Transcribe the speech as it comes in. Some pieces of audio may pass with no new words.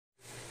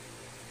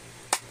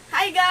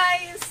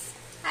Hi guys!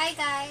 Hi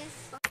guys!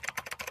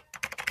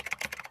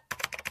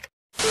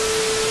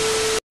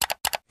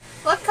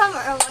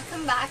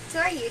 Welcome back to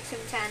our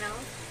YouTube channel.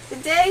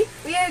 Today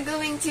we are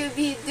going to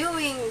be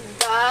doing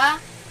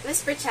the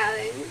Whisper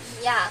Challenge.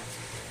 Yeah.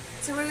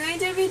 So we're going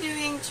to be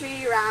doing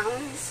 3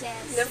 rounds.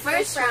 Yes. The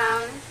first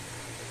round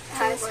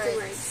has 2 words.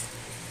 words.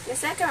 The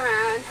second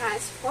round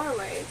has 4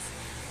 words.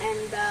 And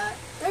the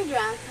third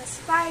round has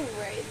 5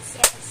 words.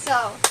 Yeah.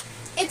 So,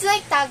 it's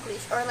like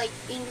Taglish or like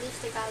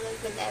English, Tagalog,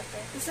 whatever.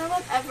 So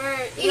whatever.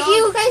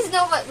 You guys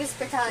know what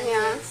Whisper Challenge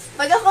Yeah. is.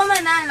 Pag ako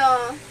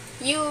manalo,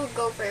 You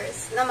go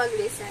first. na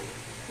mag-listen.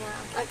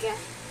 Yeah. Okay.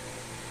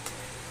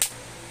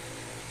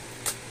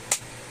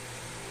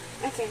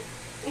 Okay.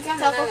 Ikaw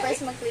So, na ako lang.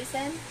 first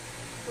mag-listen?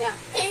 Yeah.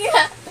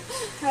 Yeah.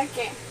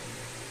 Okay.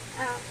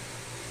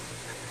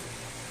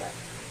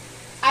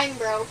 I'm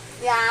broke.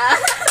 Yeah.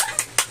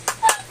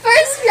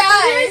 First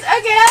round!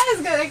 Okay, that was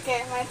good.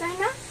 Okay, my turn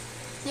now?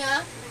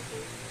 Yeah.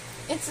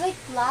 It's like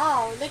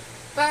loud. Like,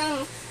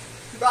 parang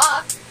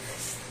rock.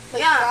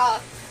 Like Yeah.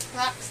 rock.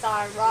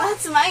 Rockstar, rock.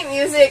 That's my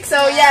music,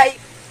 so Yeah. yeah.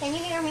 Can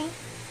you hear me?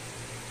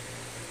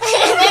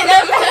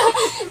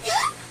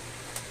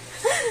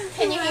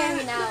 Can you hear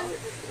me now?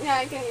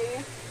 Yeah, I can hear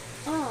you.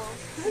 Oh,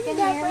 you can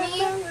hear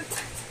me?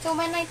 So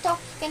when I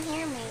talk, you can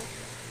hear me.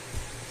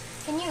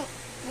 Can you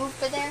move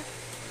to there?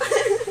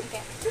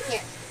 Okay,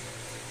 here.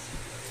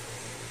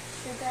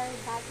 Sugar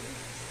daddy.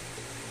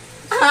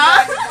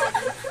 Huh?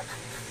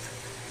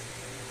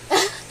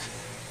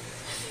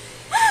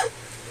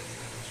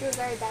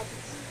 Sugar daddy.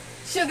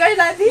 Sugar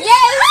daddy?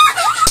 Yes!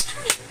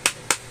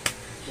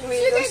 Wait,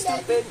 Sugar so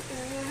stupid.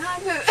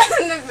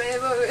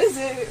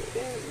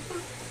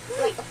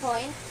 Like a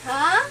point?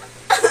 Huh?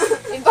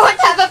 You don't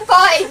have a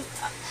point!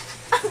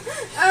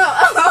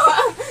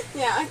 Oh.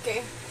 Yeah, okay.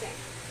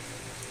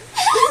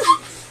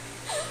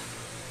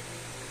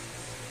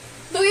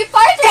 Louis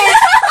Parton!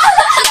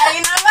 Ay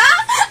na ba?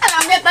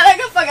 Alam niya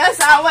talaga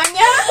pag-asawa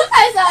niya.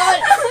 Asawa.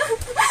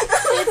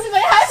 It's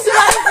my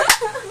husband.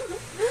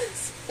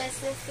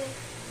 Specific.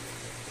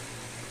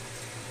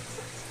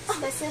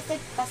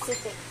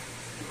 Pacific.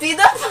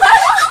 Tito pa?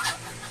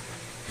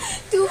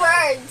 2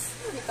 words.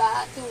 Diba?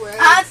 2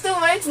 words. 2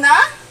 words na?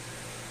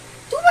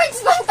 2 words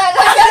ba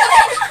talaga?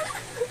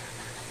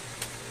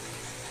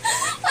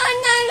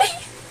 Anali.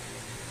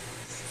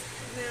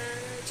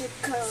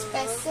 Magical.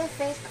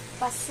 Specific.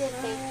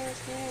 Pacific.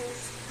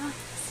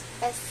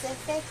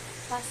 Specific.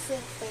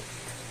 Pacific.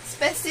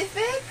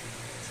 Specific?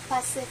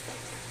 Pacific.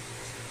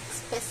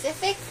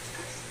 Specific.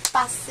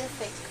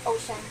 Pacific.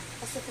 Ocean.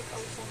 Pacific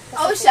Ocean.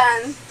 Pacific.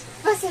 Ocean.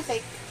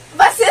 Pacific.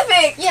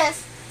 Pacific.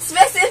 Yes.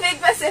 Specific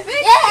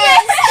Pacific?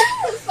 Yes!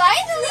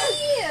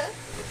 Finally!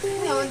 You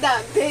know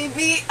that,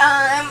 baby,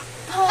 I'm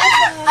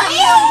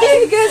the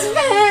biggest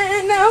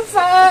fan of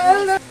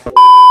all.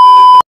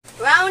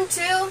 Round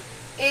 2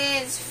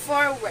 is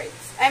 4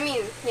 words. I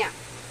mean, yeah.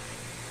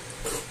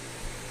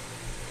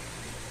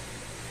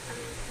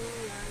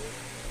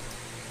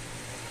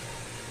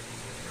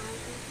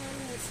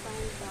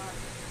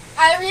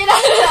 I read it.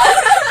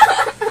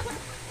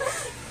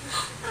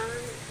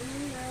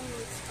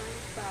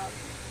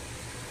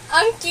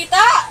 Ang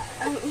kita!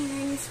 Ang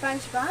ingay ni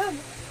SpongeBob.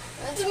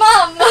 It's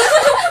mom!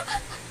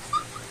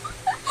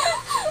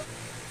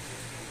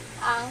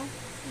 Ang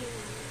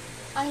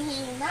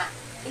hina.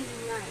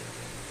 Ingay.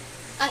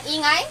 Ang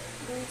ingay?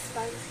 Ni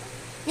SpongeBob.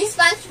 Ni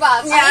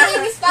SpongeBob. Yeah. Ang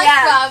ingay ni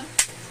SpongeBob.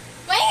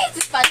 Maingay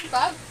si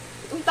SpongeBob.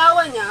 Ang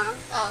tawa niya.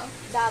 Oh.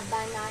 The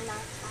banana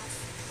has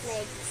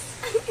legs.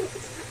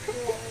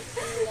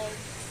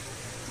 Legs.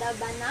 The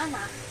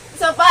banana.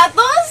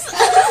 Sapatos?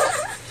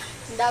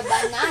 The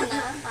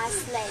banana has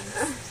legs.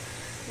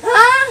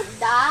 Ha?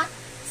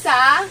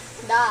 Sa?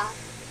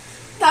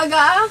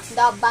 Taga?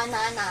 The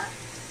banana.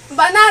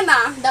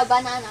 Banana? The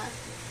banana.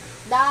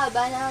 The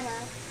banana.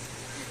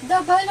 The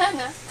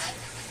banana.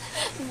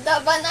 The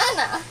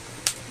banana.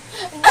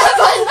 The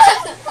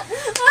banana.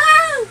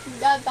 Ah!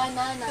 The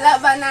banana.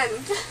 Labanan.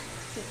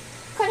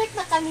 Correct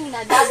na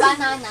kanina. The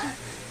banana.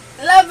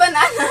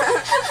 Labanana.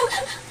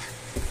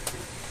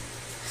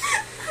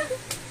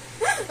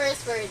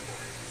 First word.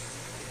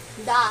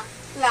 Da.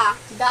 La.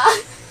 Da.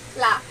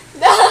 La.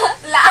 Da.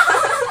 La.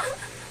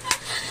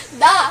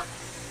 Da.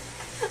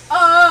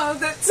 Oh,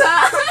 that's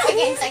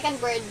Again, second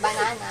word.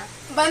 Banana.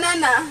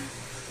 Banana.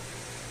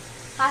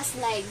 Has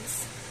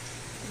legs.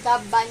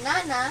 The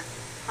banana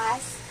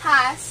has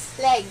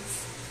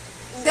legs.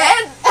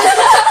 Dead.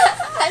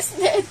 Has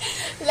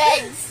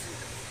legs.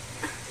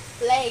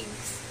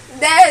 Legs.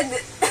 Dead.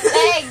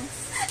 Legs.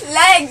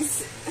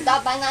 Legs. The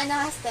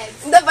banana has legs.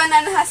 The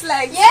banana has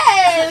legs.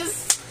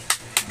 Yes!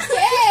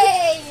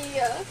 Yay!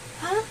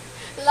 Huh?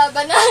 La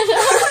banana.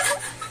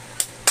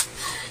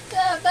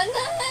 La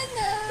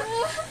banana.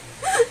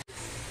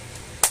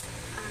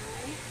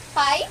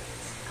 Five?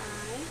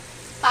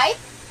 Five?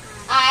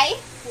 I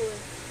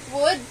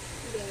would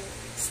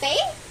stay?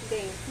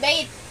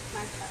 Date.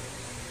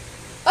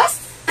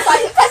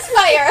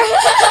 Pacifier.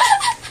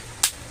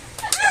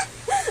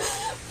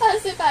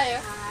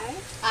 Pacifier.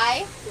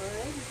 I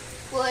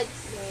would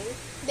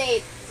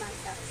Date.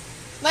 Myself.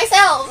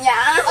 Myself.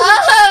 Yeah.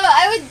 Oh,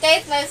 I would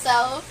date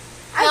myself.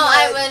 I No,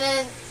 I would.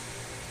 wouldn't.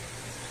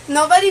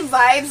 Nobody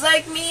vibes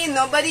like me.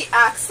 Nobody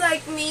acts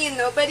like me.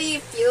 Nobody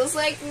feels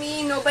like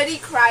me. Nobody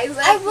cries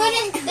like I me.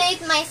 wouldn't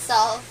date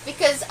myself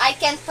because I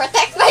can't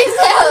protect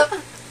myself.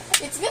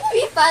 It's gonna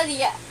be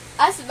funny,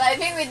 us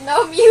vibing with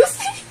no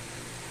music.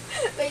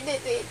 Wait.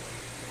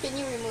 Can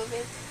you remove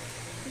it?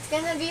 It's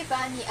gonna be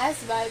funny, us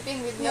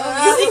vibing with no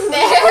Yeah. music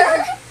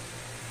there.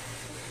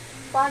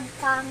 Huwag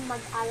kang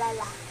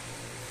mag-alala.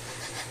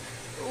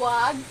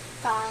 Wag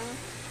kang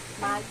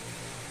mag...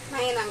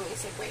 Mahina ang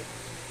music. Wait.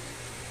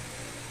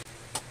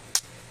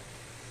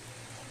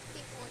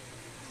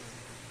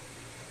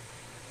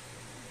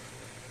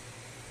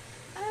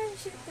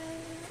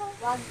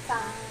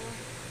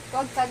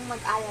 Huwag kang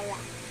mag-alala.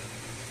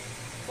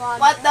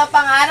 What the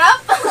pangarap?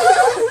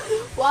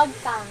 Huwag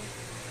kang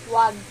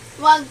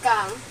Wag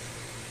kang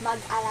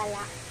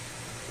mag-alala.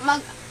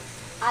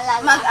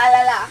 Alala.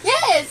 mag-alala.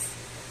 Yes!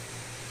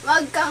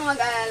 Wag kang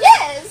mag-alala.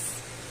 Yes!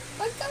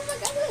 Wag kang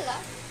mag-alala.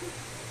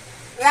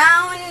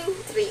 Round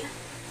 3.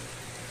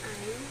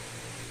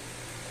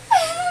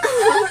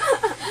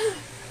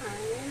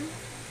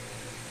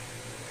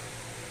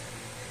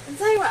 I'm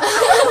sorry, what?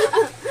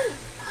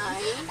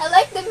 I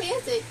like the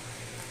music.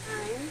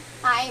 I'm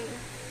I'm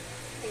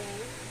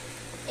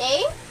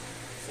a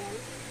Sim.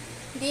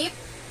 deep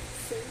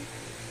Sim.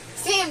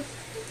 simp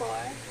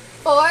For.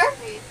 for...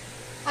 Wait.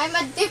 I'm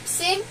a deep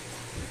simp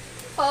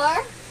for...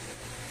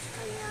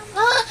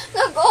 Kayama.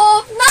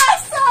 Nag-off na!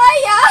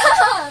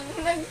 Sayang!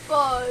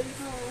 Nag-pause.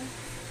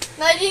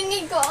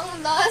 Narinig ko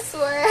ang last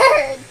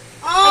word.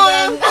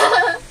 Again,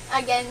 Oh!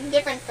 again,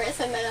 different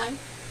person na lang.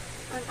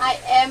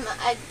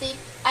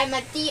 I'm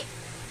a deep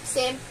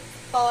simp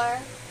for...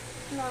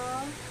 No.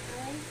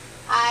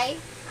 I'm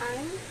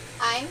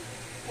I'm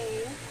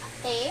a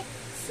a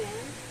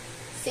sim.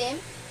 simp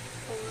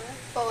For.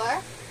 for...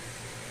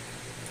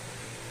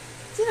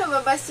 Sino ba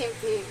ba simp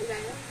ni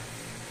Zaya?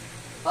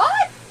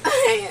 What?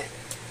 Ayan.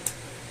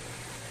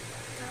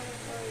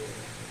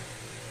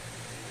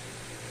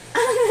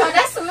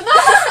 Karasuno?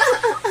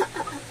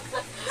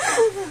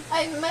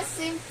 I'm a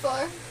simp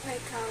for...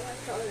 Oikawa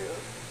Toru.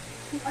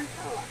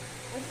 Oikawa.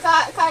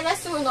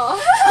 Karasuno.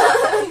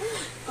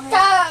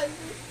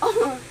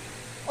 Oh.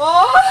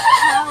 Oh!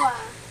 Kawa.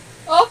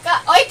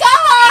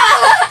 Oikawa!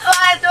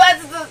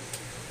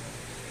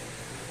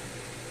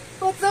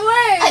 What's the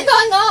word? I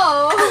don't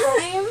know.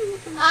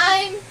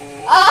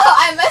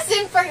 I'm a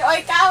simp for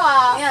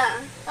Oikawa.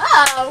 Yeah.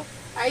 Oh.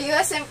 Are you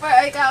a simp for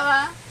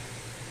Oikawa?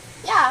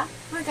 Yeah.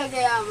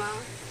 Magkagayama.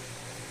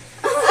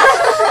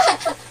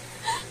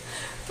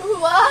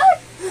 What?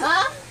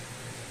 Huh?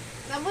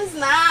 Tapos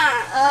na.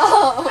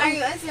 Oh. Are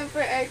you a simp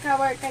for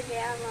Oikawa or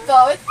Kagayama?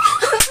 Goat.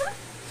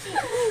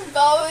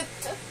 Goat.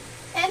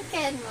 And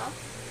Kenmo.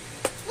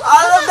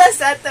 All of the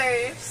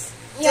setters.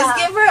 Yeah. Just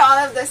give her all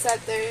of the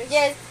setters.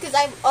 Yes, because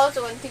I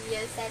also want to be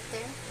a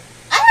setter.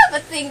 I have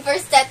a thing for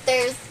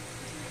setters.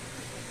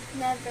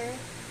 Never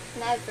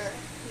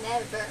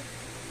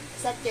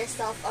set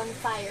yourself on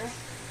fire.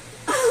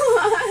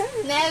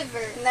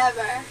 Never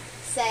Never.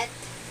 set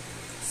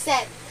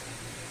Set.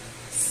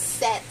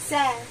 set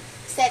Set.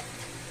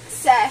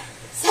 set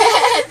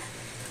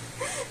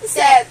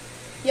Set.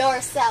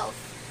 yourself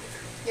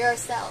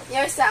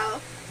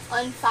Yourself.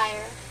 on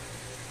fire.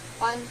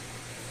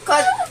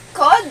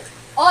 Code.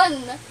 On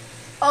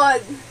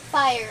Odd.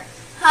 fire.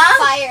 Huh?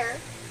 Fire.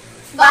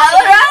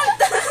 Valorant?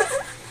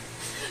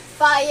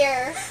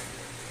 Fire.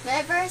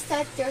 Never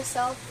set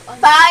yourself on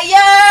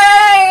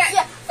Fire!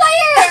 Yeah,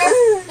 fire!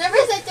 Never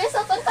set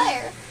yourself on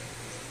fire.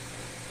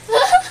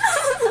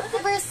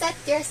 Never set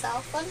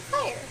yourself on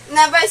fire.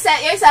 Never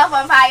set yourself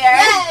on fire.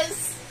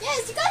 Yes!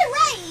 Yes, you got it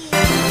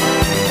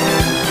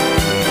right!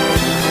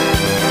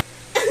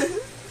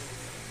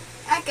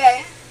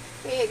 Okay.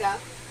 Here you go.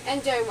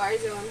 Enjoy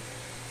Warzone.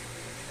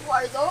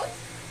 Warzone?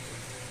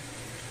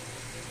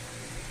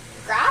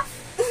 Graph?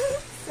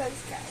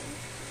 Subscribe.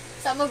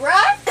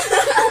 Samograph?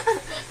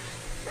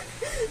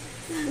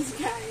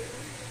 Subscribe.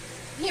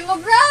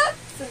 Hemograph?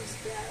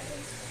 Subscribe.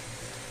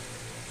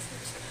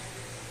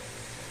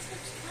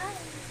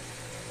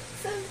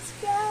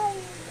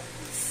 Subscribe.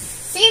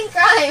 Scene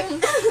crime!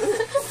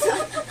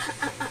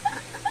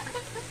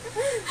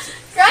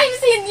 Crime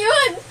scene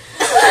yun!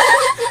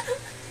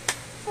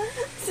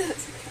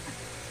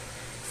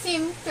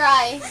 Sim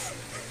try.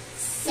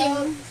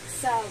 Sim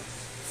Sub.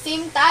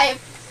 Sim type.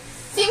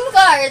 Sim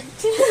card.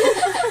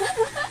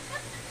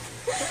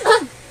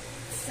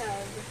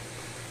 Sub.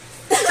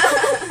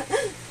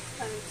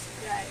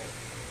 Subscribe.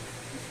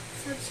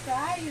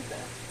 Subscribe.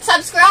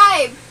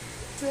 Subscribe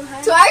To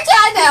Hannah, to our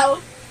channel.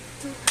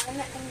 to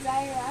Hannah and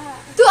Zaira.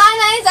 To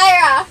Anna and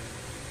Zaira.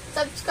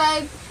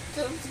 Subscribe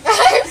to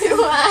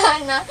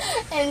Anna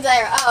and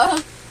Zaira. Oh,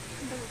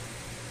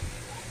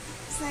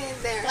 Say it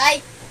there.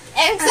 like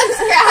and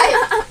subscribe.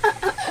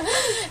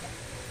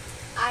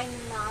 I'm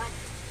not.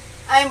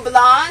 I'm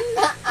blonde.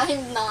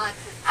 I'm not.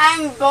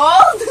 I'm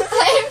bold.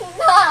 I'm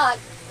not.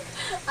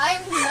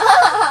 I'm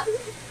not.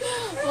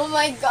 Oh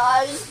my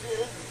gosh.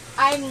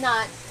 I'm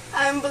not.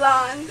 I'm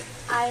blonde.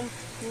 I'm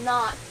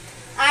not.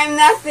 I'm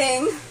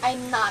nothing.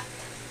 I'm not.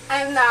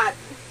 I'm not.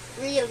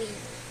 Really.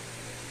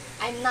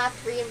 I'm not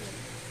really.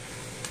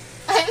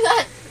 I'm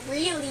not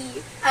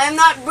really. I'm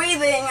not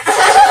breathing.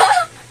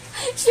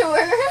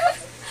 Sure.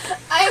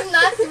 I'm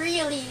not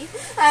really.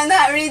 I'm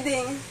not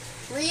reading.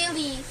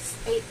 Really.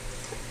 Wait.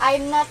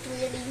 I'm not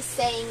really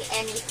saying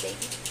anything.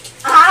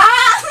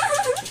 Ah!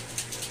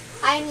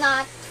 I'm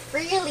not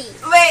really.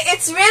 Wait,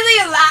 it's really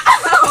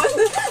loud.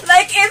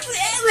 Like it's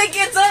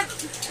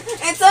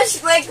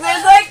like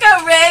there's like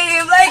a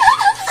rave,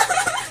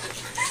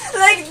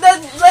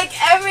 like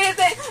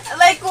everything.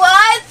 Like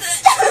what?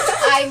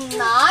 I'm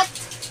not.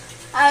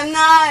 I'm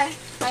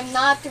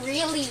not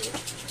Really.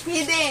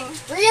 reading.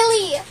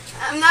 Really.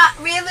 I'm not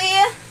really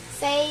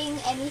Saying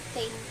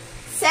anything.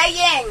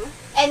 saying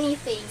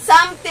Anything.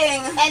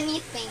 something.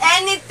 Anything.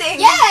 Anything.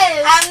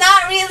 Yes. I'm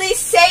not really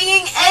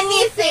saying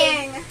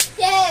anything.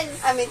 Yes.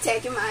 I've been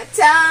taking my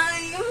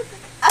time.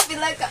 I feel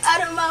like I'm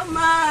out of my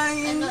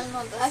mind. I don't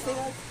know the I feel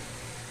song. like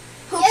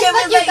who Yes, can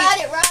but you relate? got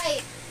it right.